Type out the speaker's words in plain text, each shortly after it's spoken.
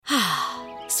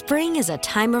Spring is a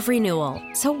time of renewal,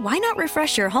 so why not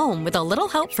refresh your home with a little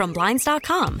help from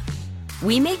Blinds.com?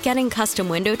 We make getting custom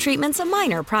window treatments a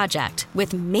minor project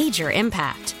with major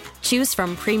impact. Choose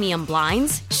from premium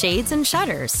blinds, shades, and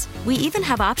shutters. We even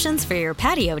have options for your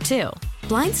patio, too.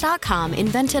 Blinds.com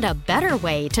invented a better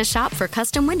way to shop for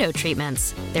custom window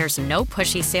treatments. There's no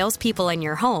pushy salespeople in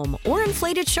your home or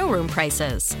inflated showroom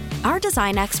prices. Our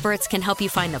design experts can help you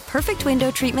find the perfect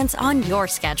window treatments on your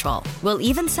schedule. We'll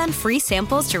even send free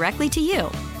samples directly to you.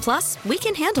 Plus, we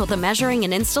can handle the measuring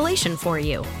and installation for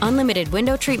you. Unlimited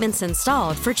window treatments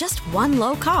installed for just one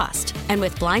low cost. And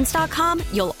with Blinds.com,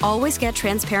 you'll always get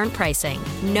transparent pricing.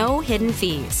 No hidden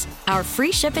fees. Our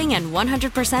free shipping and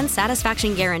 100%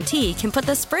 satisfaction guarantee can put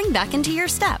the spring back into your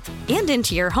step and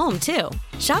into your home, too.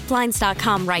 Shop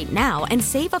Blinds.com right now and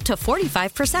save up to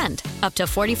 45%. Up to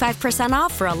 45%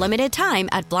 off for a limited time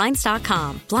at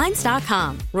Blinds.com.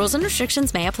 Blinds.com. Rules and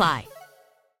restrictions may apply.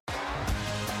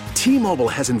 T-Mobile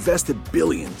has invested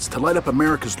billions to light up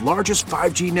America's largest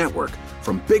 5G network,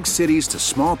 from big cities to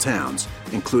small towns,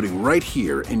 including right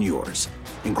here in yours.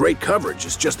 And great coverage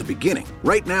is just the beginning.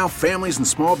 Right now, families and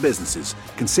small businesses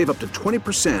can save up to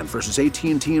 20% versus AT&T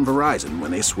and Verizon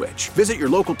when they switch. Visit your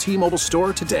local T-Mobile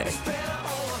store today.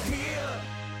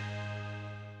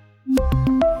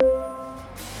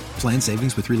 Plan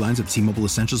savings with 3 lines of T-Mobile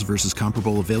Essentials versus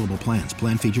comparable available plans.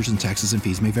 Plan features and taxes and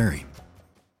fees may vary.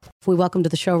 We welcome to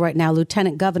the show right now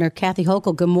Lieutenant Governor Kathy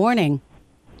Hochul. Good morning.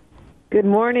 Good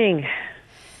morning.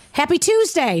 Happy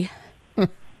Tuesday.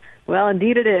 Well,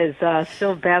 indeed it is.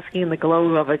 Still basking in the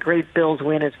glow of a great Bills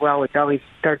win as well, which always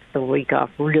starts the week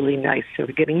off really nice. So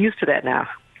we're getting used to that now.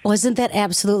 Wasn't that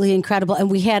absolutely incredible?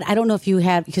 And we had, I don't know if you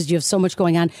had, because you have so much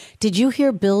going on, did you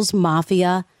hear Bills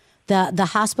Mafia? The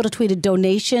hospital tweeted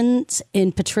donations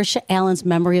in Patricia Allen's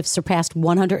memory have surpassed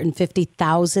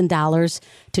 $150,000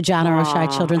 to John R. O'Shea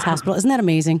Children's Hospital. Isn't that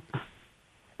amazing?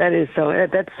 That is so.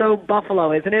 That's so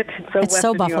Buffalo, isn't it? It's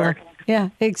so Buffalo.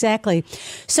 Yeah, exactly.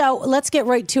 So let's get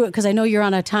right to it because I know you're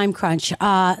on a time crunch.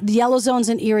 The yellow zones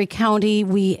in Erie County,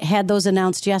 we had those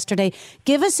announced yesterday.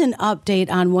 Give us an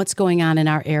update on what's going on in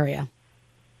our area.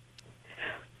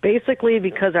 Basically,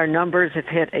 because our numbers have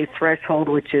hit a threshold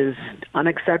which is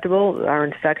unacceptable, our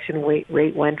infection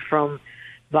rate went from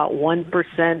about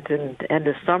 1% in the end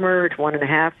of summer to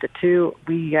 1.5% to 2%.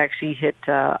 We actually hit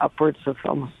upwards of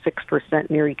almost 6%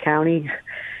 in Erie County.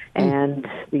 And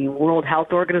the World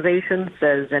Health Organization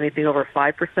says anything over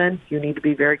 5%, you need to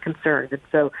be very concerned. And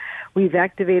so we've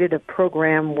activated a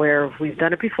program where we've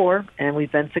done it before, and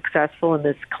we've been successful in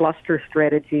this cluster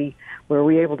strategy where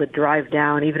we're able to drive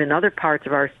down, even in other parts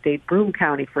of our state. Broome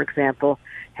County, for example,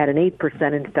 had an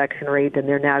 8% infection rate, and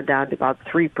they're now down to about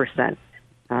 3%.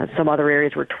 Some other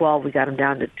areas were 12, we got them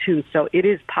down to 2. So it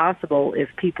is possible if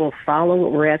people follow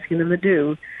what we're asking them to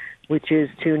do, which is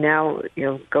to now,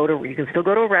 you can still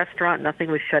go to a restaurant, nothing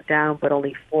was shut down, but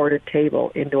only 4 to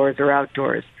table, indoors or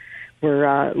outdoors.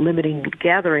 We're limiting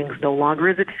gatherings, no longer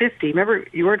is it 50. Remember,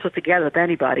 you weren't supposed to gather with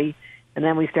anybody, and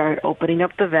then we started opening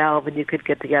up the valve, and you could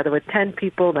get together with 10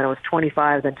 people, then it was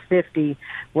 25, then 50.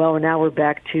 Well, now we're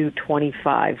back to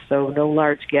 25, so no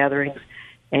large gatherings.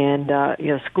 And,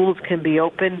 schools can be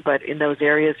open, but in those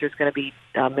areas there's going to be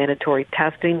mandatory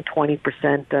testing,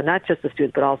 20%, not just the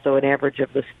students, but also an average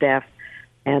of the staff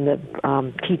and the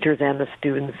teachers and the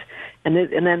students. And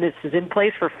then this is in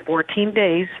place for 14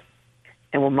 days,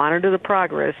 and we'll monitor the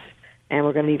progress. And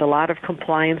we're going to need a lot of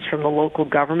compliance from the local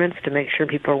governments to make sure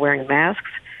people are wearing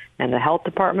masks, and the health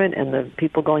department and the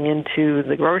people going into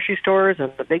the grocery stores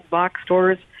and the big box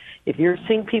stores. If you're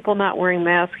seeing people not wearing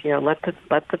masks, let the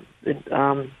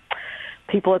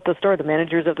people at the store, the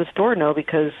managers of the store know,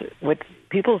 because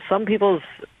some people's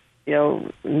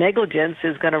negligence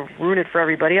is going to ruin it for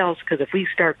everybody else. Because if we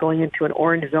start going into an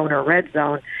orange zone or a red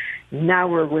zone, now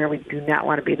we're where we do not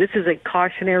want to be. This is a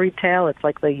cautionary tale. It's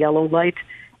like the yellow light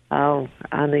on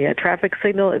the traffic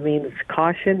signal. It means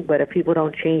caution, but if people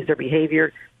don't change their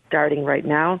behavior starting right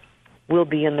now, we'll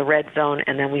be in the red zone,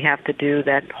 and then we have to do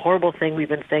that horrible thing we've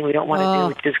been saying we don't want to do,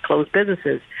 which is close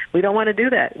businesses. We don't want to do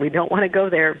that. We don't want to go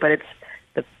there, but it's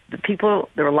the people.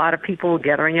 There are a lot of people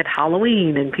gathering at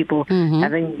Halloween and people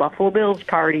having Buffalo Bills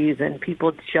parties, and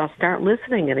people just aren't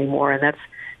listening anymore, and that's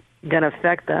going to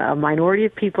affect a minority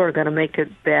of people, are going to make it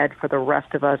bad for the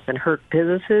rest of us and hurt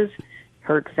businesses,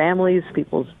 hurt families,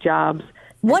 people's jobs.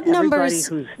 What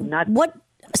numbers?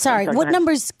 What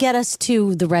numbers get us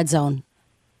to the red zone?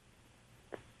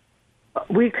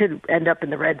 We could end up in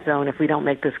the red zone if we don't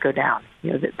make this go down.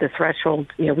 The threshold.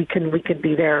 We can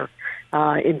be there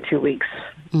in 2 weeks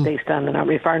based on the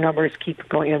number. If our numbers keep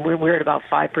going, and we're at about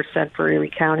 5% for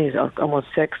Erie County, almost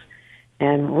 6%.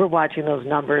 And we're watching those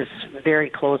numbers very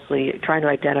closely, trying to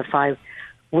identify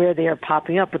where they are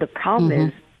popping up. But the problem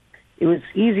is, it was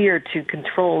easier to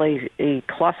control a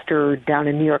cluster down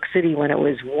in New York City when it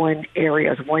was one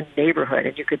area, it was one neighborhood.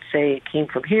 And you could say it came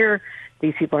from here,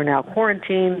 these people are now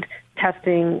quarantined,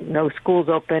 testing, no schools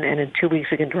open, and in 2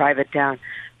 weeks we can drive it down.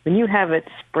 When you have it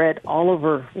spread all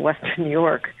over Western New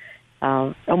York,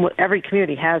 almost every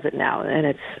community has it now,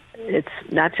 and it's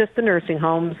not just the nursing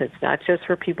homes, it's not just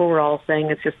for people we're all saying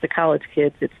it's just the college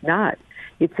kids. It's not.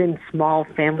 It's in small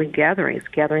family gatherings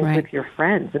Right. with your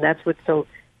friends, and that's what's so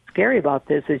scary about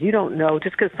this is you don't know,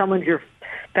 just because someone's your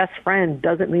best friend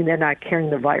doesn't mean they're not carrying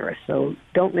the virus, so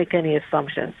don't make any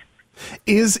assumptions.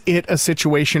 Is it a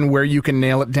situation where you can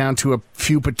nail it down to a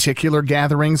few particular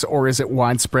gatherings, or is it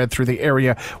widespread through the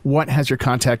area? What has your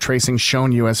contact tracing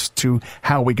shown you as to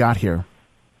how we got here?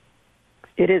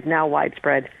 It is now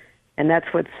widespread, and that's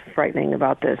what's frightening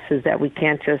about this, is that we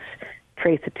can't just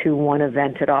trace it to one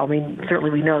event at all. I mean, certainly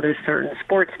we know there's certain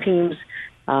sports teams.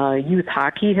 Youth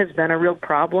hockey has been a real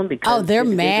problem because they're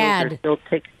individuals mad. are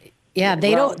still Yeah,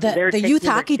 they well, don't. they're The taking youth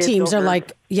their hockey kids teams are over.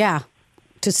 like,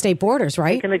 to state borders,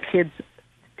 right?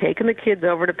 taking the kids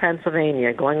over to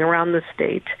Pennsylvania, going around the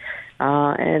state.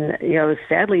 And,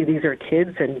 sadly, these are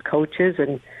kids and coaches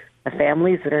and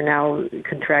families that are now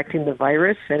contracting the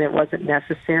virus, and it wasn't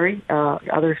necessary.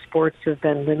 Other sports have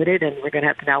been limited, and we're going to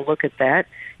have to now look at that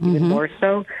even more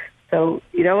so. So,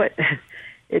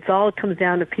 it all comes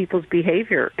down to people's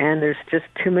behavior, and there's just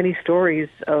too many stories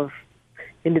of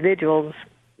individuals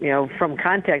from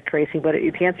contact tracing, but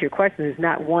to answer your question, there's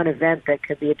not one event that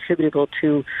could be attributable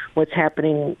to what's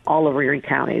happening all over Erie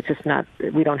County. It's just not,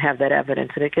 we don't have that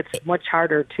evidence, and it gets much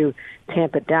harder to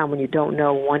tamp it down when you don't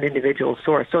know one individual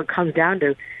source. So it comes down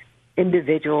to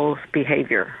individual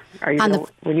behavior.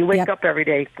 When you wake up every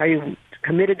day, are you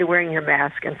committed to wearing your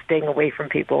mask and staying away from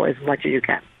people as much as you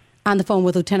can? On the phone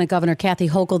with Lieutenant Governor Kathy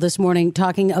Hochul this morning,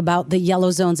 talking about the yellow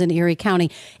zones in Erie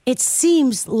County. It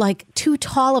seems like too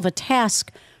tall of a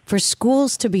task for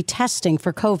schools to be testing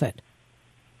for COVID.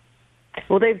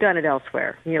 Well, they've done it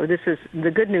elsewhere. This is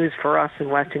the good news for us in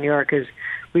Western New York is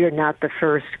we are not the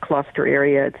first cluster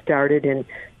area. It started in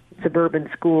suburban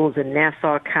schools in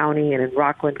Nassau County and in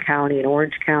Rockland County and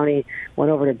Orange County,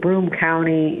 went over to Broome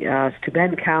County,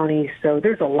 Steuben County. So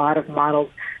there's a lot of models.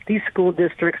 These school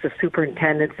districts, the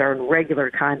superintendents are in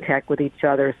regular contact with each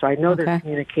other. So I know they're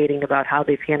communicating about how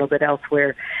they've handled it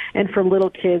elsewhere. And for little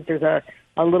kids, there's a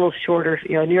little shorter,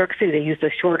 New York City, they used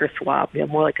a shorter swab,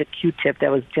 more like a Q-tip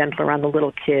that was gentle around the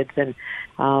little kids. And,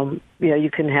 you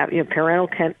can have, parental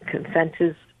consent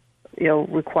is,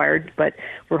 required, but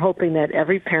we're hoping that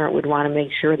every parent would want to make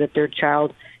sure that their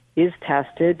child is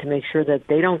tested to make sure that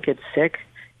they don't get sick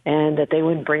and that they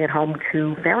wouldn't bring it home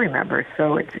to family members.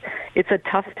 So it's a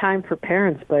tough time for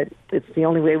parents, but it's the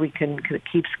only way we can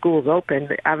keep schools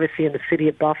open. Obviously, in the city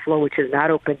of Buffalo, which is not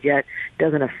open yet,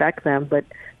 doesn't affect them, but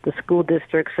the school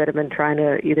districts that have been trying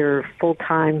to either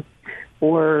full-time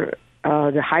or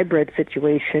the hybrid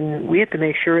situation, we have to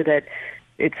make sure that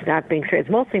it's not being spread. It's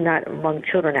mostly not among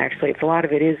children, actually. It's a lot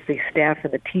of it is the staff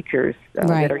and the teachers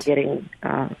that are getting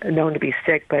known to be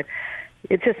sick. But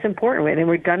it's just important, and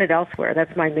we've done it elsewhere.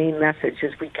 That's my main message: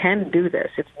 is we can do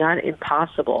this. It's not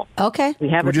impossible. Okay,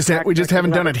 we just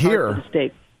haven't done it here.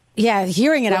 Yeah,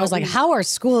 hearing it, I was like, how are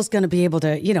schools going to be able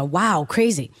to? Wow,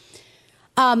 crazy.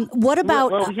 What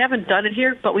about? Well, we haven't done it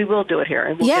here, but we will do it here,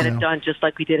 and we'll get it done just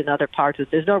like we did in other parts.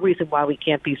 There's no reason why we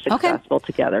can't be successful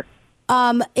together.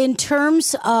 In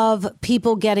terms of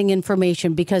people getting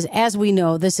information, because as we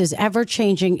know, this is ever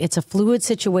changing. It's a fluid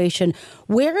situation.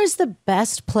 Where is the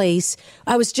best place?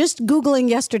 I was just Googling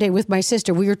yesterday with my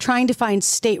sister. We were trying to find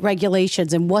state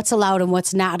regulations and what's allowed and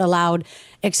what's not allowed,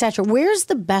 etc. Where's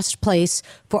the best place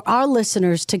for our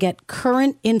listeners to get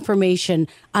current information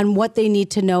on what they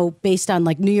need to know based on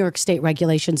like New York State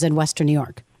regulations in Western New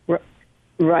York?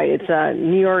 Right. It's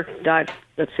New York.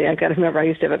 Let's see. I got to remember. I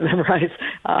used to have it memorized.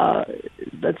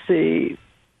 Let's see.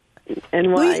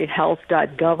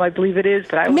 nyhealth.gov, I believe it is.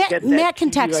 But I would get that. Matt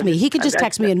can text me. He could just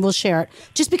text me and we'll share it.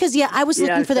 Just because, I was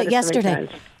looking for that yesterday.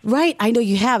 Right. I know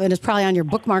you have, and it's probably on your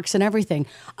bookmarks and everything.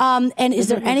 And is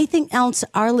there anything else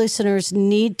our listeners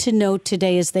need to know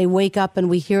today as they wake up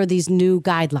and we hear these new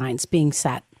guidelines being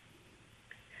set?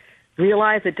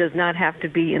 Realize it does not have to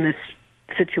be in this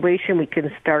situation. We can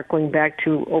start going back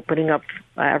to opening up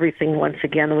everything once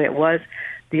again the way it was.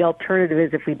 The alternative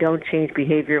is if we don't change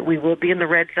behavior, we will be in the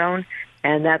red zone,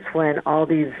 and that's when all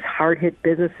these hard-hit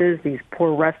businesses, these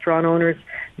poor restaurant owners,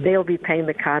 they'll be paying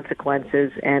the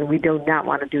consequences, and we do not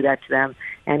want to do that to them.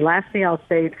 And lastly, I'll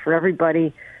say for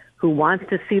everybody who wants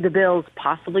to see the Bills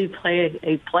possibly play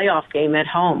a playoff game at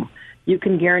home, you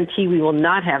can guarantee we will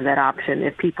not have that option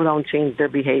if people don't change their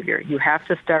behavior. You have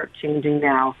to start changing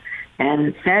now. And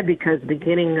it's sad because the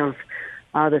beginning of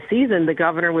the season, the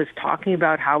governor was talking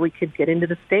about how we could get into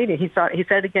the stadium. He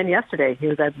said again yesterday,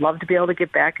 I'd love to be able to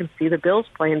get back and see the Bills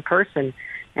play in person.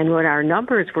 And when our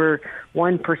numbers were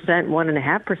 1%,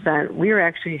 1.5%, we were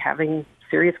actually having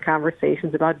serious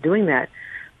conversations about doing that.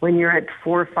 When you're at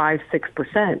 4, 5,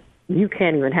 6%, you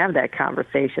can't even have that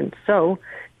conversation. So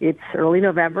it's early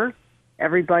November.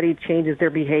 Everybody changes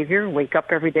their behavior, wake up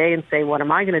every day and say, what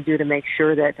am I going to do to make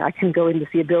sure that I can go in to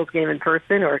see a Bills game in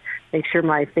person, or make sure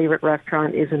my favorite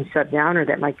restaurant isn't shut down, or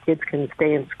that my kids can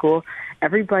stay in school?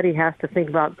 Everybody has to think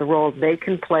about the role they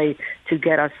can play to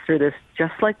get us through this,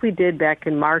 just like we did back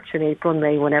in March and April and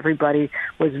May when everybody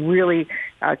was really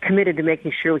committed to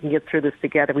making sure we can get through this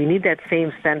together. We need that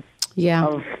same sense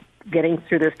of getting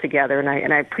through this together,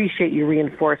 and I appreciate you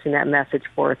reinforcing that message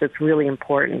for us. It's really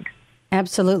important.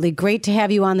 Absolutely. Great to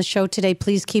have you on the show today.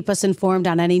 Please keep us informed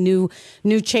on any new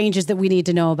changes that we need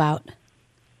to know about.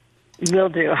 Will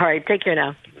do. All right. Take care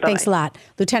now. Bye-bye. Thanks a lot.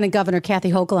 Lieutenant Governor Kathy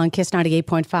Hochul on KISS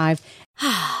 98.5.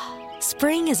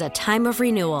 Spring is a time of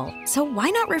renewal, so why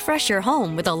not refresh your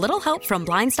home with a little help from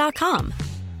Blinds.com?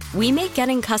 We make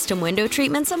getting custom window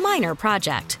treatments a minor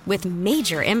project with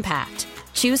major impact.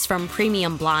 Choose from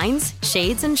premium blinds,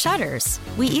 shades, and shutters.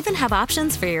 We even have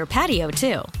options for your patio,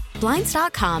 too.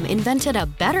 Blinds.com invented a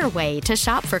better way to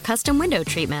shop for custom window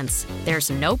treatments. There's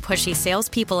no pushy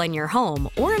salespeople in your home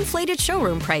or inflated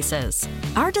showroom prices.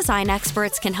 Our design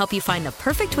experts can help you find the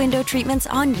perfect window treatments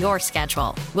on your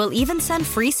schedule. We'll even send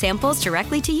free samples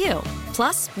directly to you.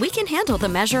 Plus, we can handle the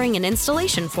measuring and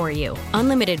installation for you.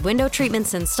 Unlimited window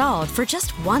treatments installed for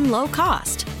just one low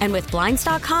cost. And with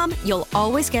Blinds.com, you'll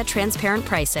always get transparent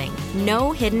pricing.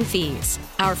 No hidden fees.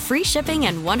 Our free shipping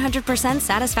and 100%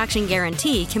 satisfaction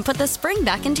guarantee can put the spring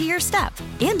back into your step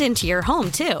and into your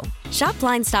home, too. Shop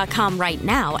Blinds.com right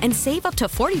now and save up to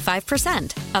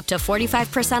 45%. Up to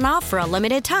 45% off for a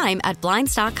limited time at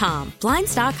Blinds.com.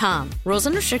 Blinds.com. Rules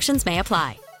and restrictions may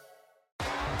apply.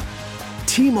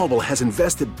 T-Mobile has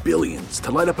invested billions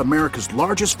to light up America's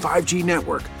largest 5G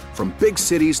network, from big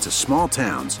cities to small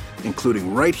towns,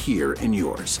 including right here in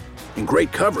yours. And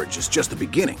great coverage is just the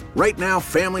beginning. Right now,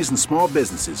 families and small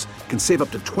businesses can save up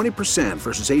to 20%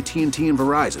 versus AT&T and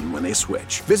Verizon when they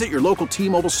switch. Visit your local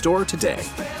T-Mobile store today.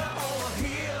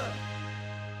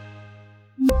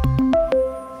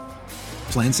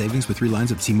 Plan savings with 3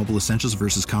 lines of T-Mobile Essentials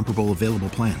versus comparable available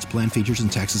plans. Plan features and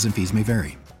taxes and fees may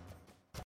vary.